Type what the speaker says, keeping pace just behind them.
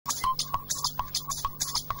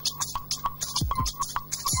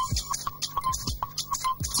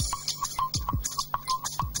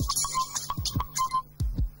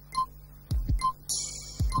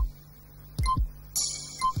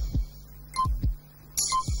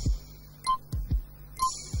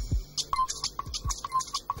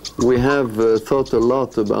We have thought a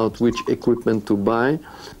lot about which equipment to buy,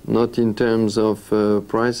 not in terms of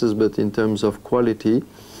prices, but in terms of quality.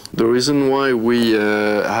 The reason why we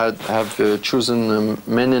have chosen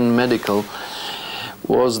Menen Medical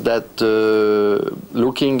was that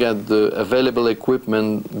looking at the available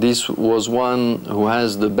equipment, this was one who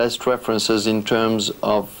has the best references in terms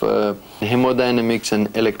of hemodynamics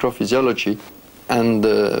and electrophysiology. And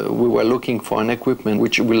we were looking for an equipment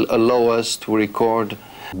which will allow us to record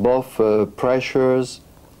both pressures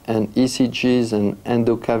and ECGs and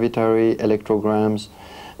endocavitary electrograms,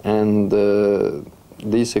 and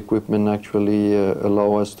this equipment actually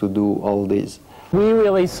allow us to do all these. We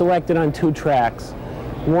really selected on two tracks.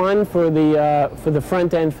 One for the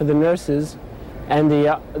front end for the nurses, and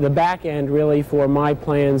the back end really for my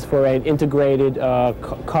plans for an integrated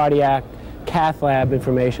cardiac cath lab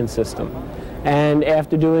information system. And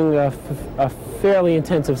after doing a fairly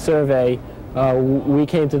intensive survey, we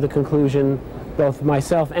came to the conclusion, both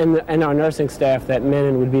myself and our nursing staff, that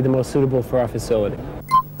Menen would be the most suitable for our facility.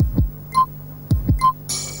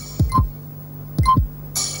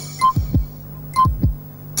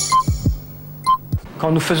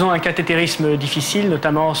 Quand nous faisons un cathétérisme difficile,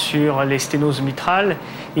 notamment sur les sténoses mitrales,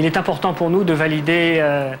 il est important pour nous de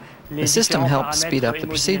valider les system helps speed up the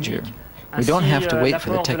procedure. We don't have to wait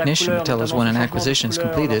for the technician to tell us when an acquisition is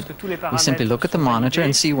completed. We simply look at the monitor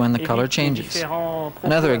and see when the color changes.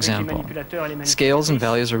 Another example, scales and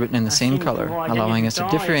values are written in the same color, allowing us to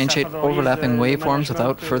differentiate overlapping waveforms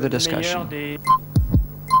without further discussion.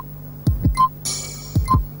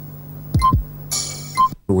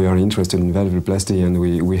 We are interested in valvuloplasty, and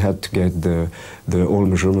we had to get the all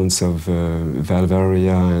measurements of valve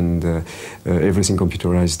area and everything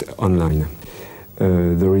computerized online.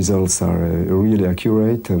 The results are really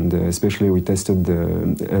accurate, and especially we tested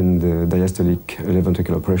the diastolic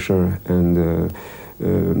ventricular pressure, and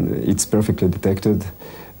it's perfectly detected.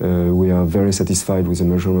 We are very satisfied with the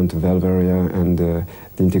measurement of valve area and the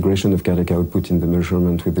integration of cardiac output in the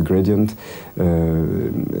measurement with the gradient.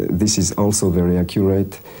 This is also very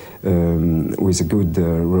accurate with a good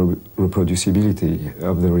reproducibility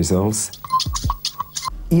of the results.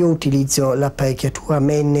 Io utilizzo l'apparecchiatura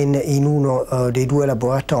Menen in uno dei due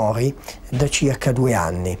laboratori da circa 2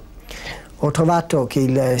 anni. Ho trovato che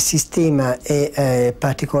il sistema è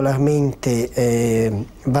particolarmente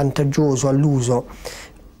vantaggioso all'uso.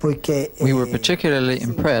 We were particularly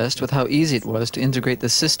impressed with how easy it was to integrate the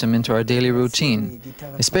system into our daily routine,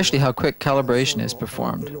 especially how quick calibration is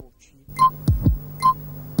performed.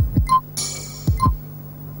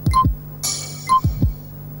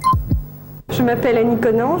 Je m'appelle Annie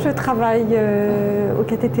Conan, je travaille au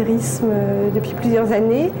cathétérisme depuis plusieurs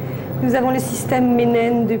années. Nous avons le système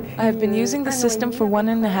Menen depuis. I've been using the system for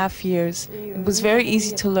 1.5 years. It was very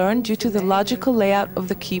easy to learn due to the logical layout of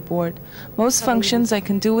the keyboard. Most functions I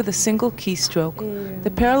can do with a single keystroke. The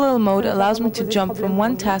parallel mode allows me to jump from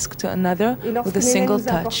one task to another with a single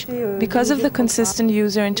touch. Because of the consistent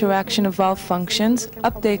user interaction of valve functions,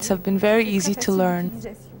 updates have been very easy to learn.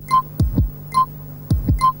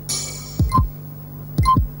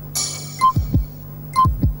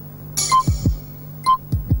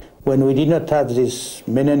 When we did not have this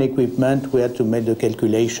Menen equipment, we had to make the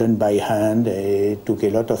calculation by hand. It took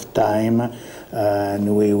a lot of time,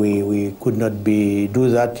 and we could not do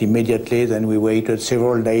that immediately. Then we waited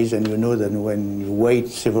several days, and you know that when you wait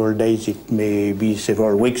several days, it may be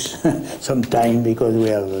several weeks sometime, because we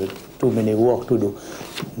have too many work to do.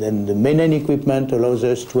 Then the Menen equipment allows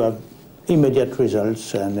us to have immediate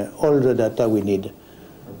results and all the data we need.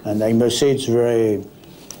 And I must say it's very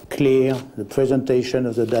clear. The presentation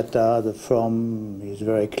of the data, the form is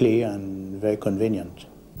very clear and very convenient.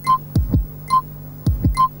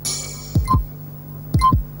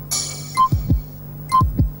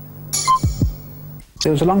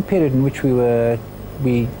 There was a long period in which we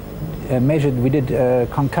did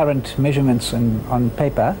concurrent measurements on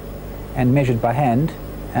paper and measured by hand,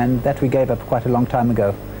 and that we gave up quite a long time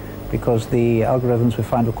ago because the algorithms we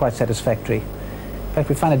found were quite satisfactory. In fact,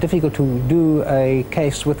 we find it difficult to do a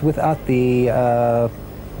case without the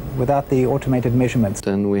automated measurements.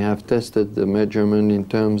 And we have tested the measurement in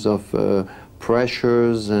terms of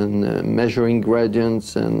pressures and measuring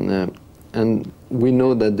gradients, and we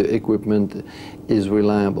know that the equipment is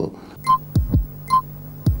reliable.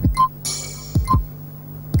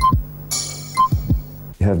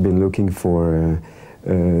 We have been looking for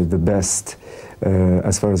the best,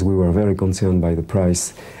 as far as we were very concerned by the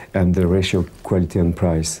price and the ratio quality and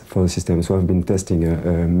price for the system. So I've been testing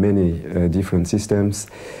many different systems.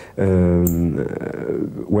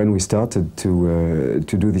 When we started to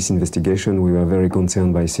do this investigation, we were very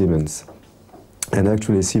concerned by Siemens. And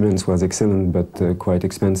actually Siemens was excellent but quite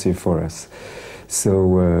expensive for us. So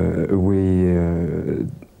we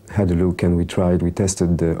had a look and we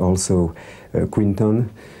tested also Quinton,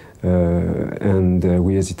 and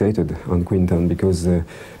we hesitated on Quinton because the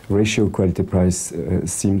ratio quality price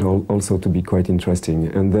seemed also to be quite interesting.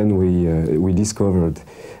 And then we discovered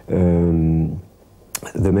the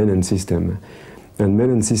menen system. And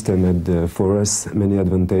menen system had for us many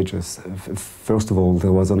advantages. First of all,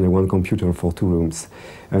 there was only one computer for 2 rooms,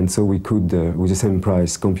 and so we could, with the same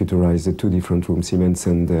price, computerize the 2 different rooms, Siemens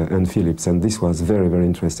and Philips, and this was very, very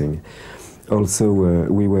interesting. Also,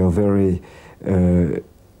 we were very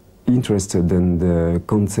interested and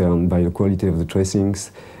concerned by the quality of the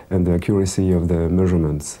tracings and the accuracy of the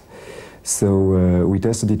measurements. So we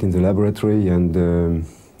tested it in the laboratory, and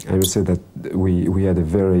I would say that we had a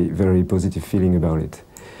very, very positive feeling about it.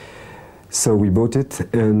 So we bought it,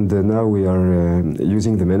 and now we are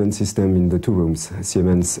using the menen system in the 2 rooms,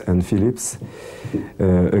 Siemens and Philips.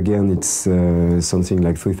 Again, it's something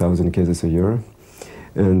like 3,000 cases a year,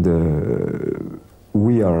 and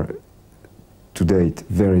we are, to date,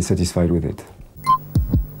 very satisfied with it.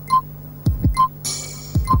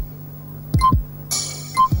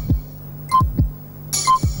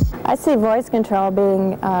 I see voice control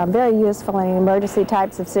being very useful in emergency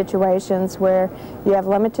types of situations where you have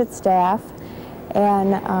limited staff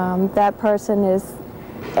and that person is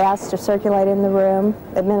asked to circulate in the room,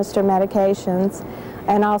 administer medications,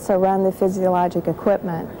 and also run the physiologic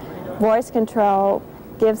equipment. Voice control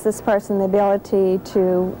gives this person the ability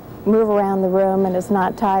to move around the room and is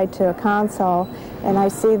not tied to a console, and I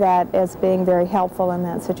see that as being very helpful in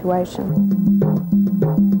that situation.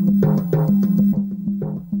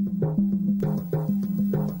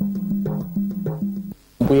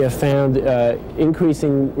 We have found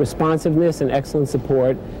increasing responsiveness and excellent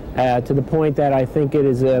support to the point that I think it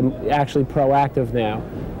is actually proactive now,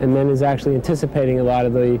 and then is actually anticipating a lot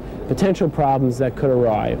of the potential problems that could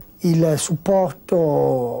arrive. Il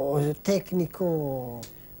supporto tecnico.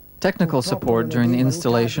 Technical support during the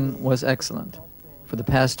installation was excellent. For the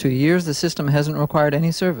past 2 years, the system hasn't required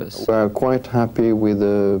any service. We are quite happy with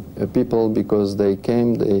the people because they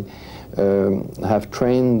came, they have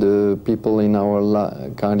trained the people in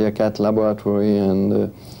our cardiac cath laboratory,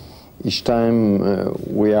 and each time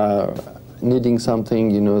we are needing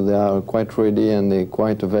something, you know, they are quite ready and they're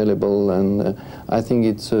quite available, and I think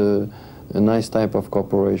it's a nice type of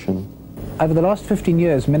cooperation. Over the last 15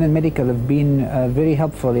 years, Menen Medical have been very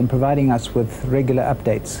helpful in providing us with regular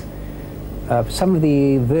updates. Some of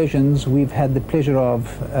the versions we've had the pleasure of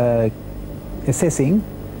assessing,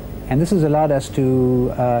 and this has allowed us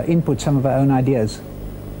to input some of our own ideas.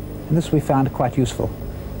 And this we found quite useful.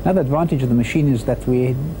 Another advantage of the machine is that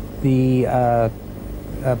the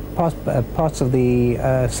parts of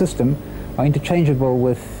the system are interchangeable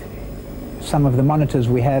with some of the monitors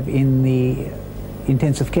we have in the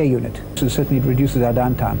intensive care unit. So it certainly reduces our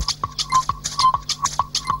downtime.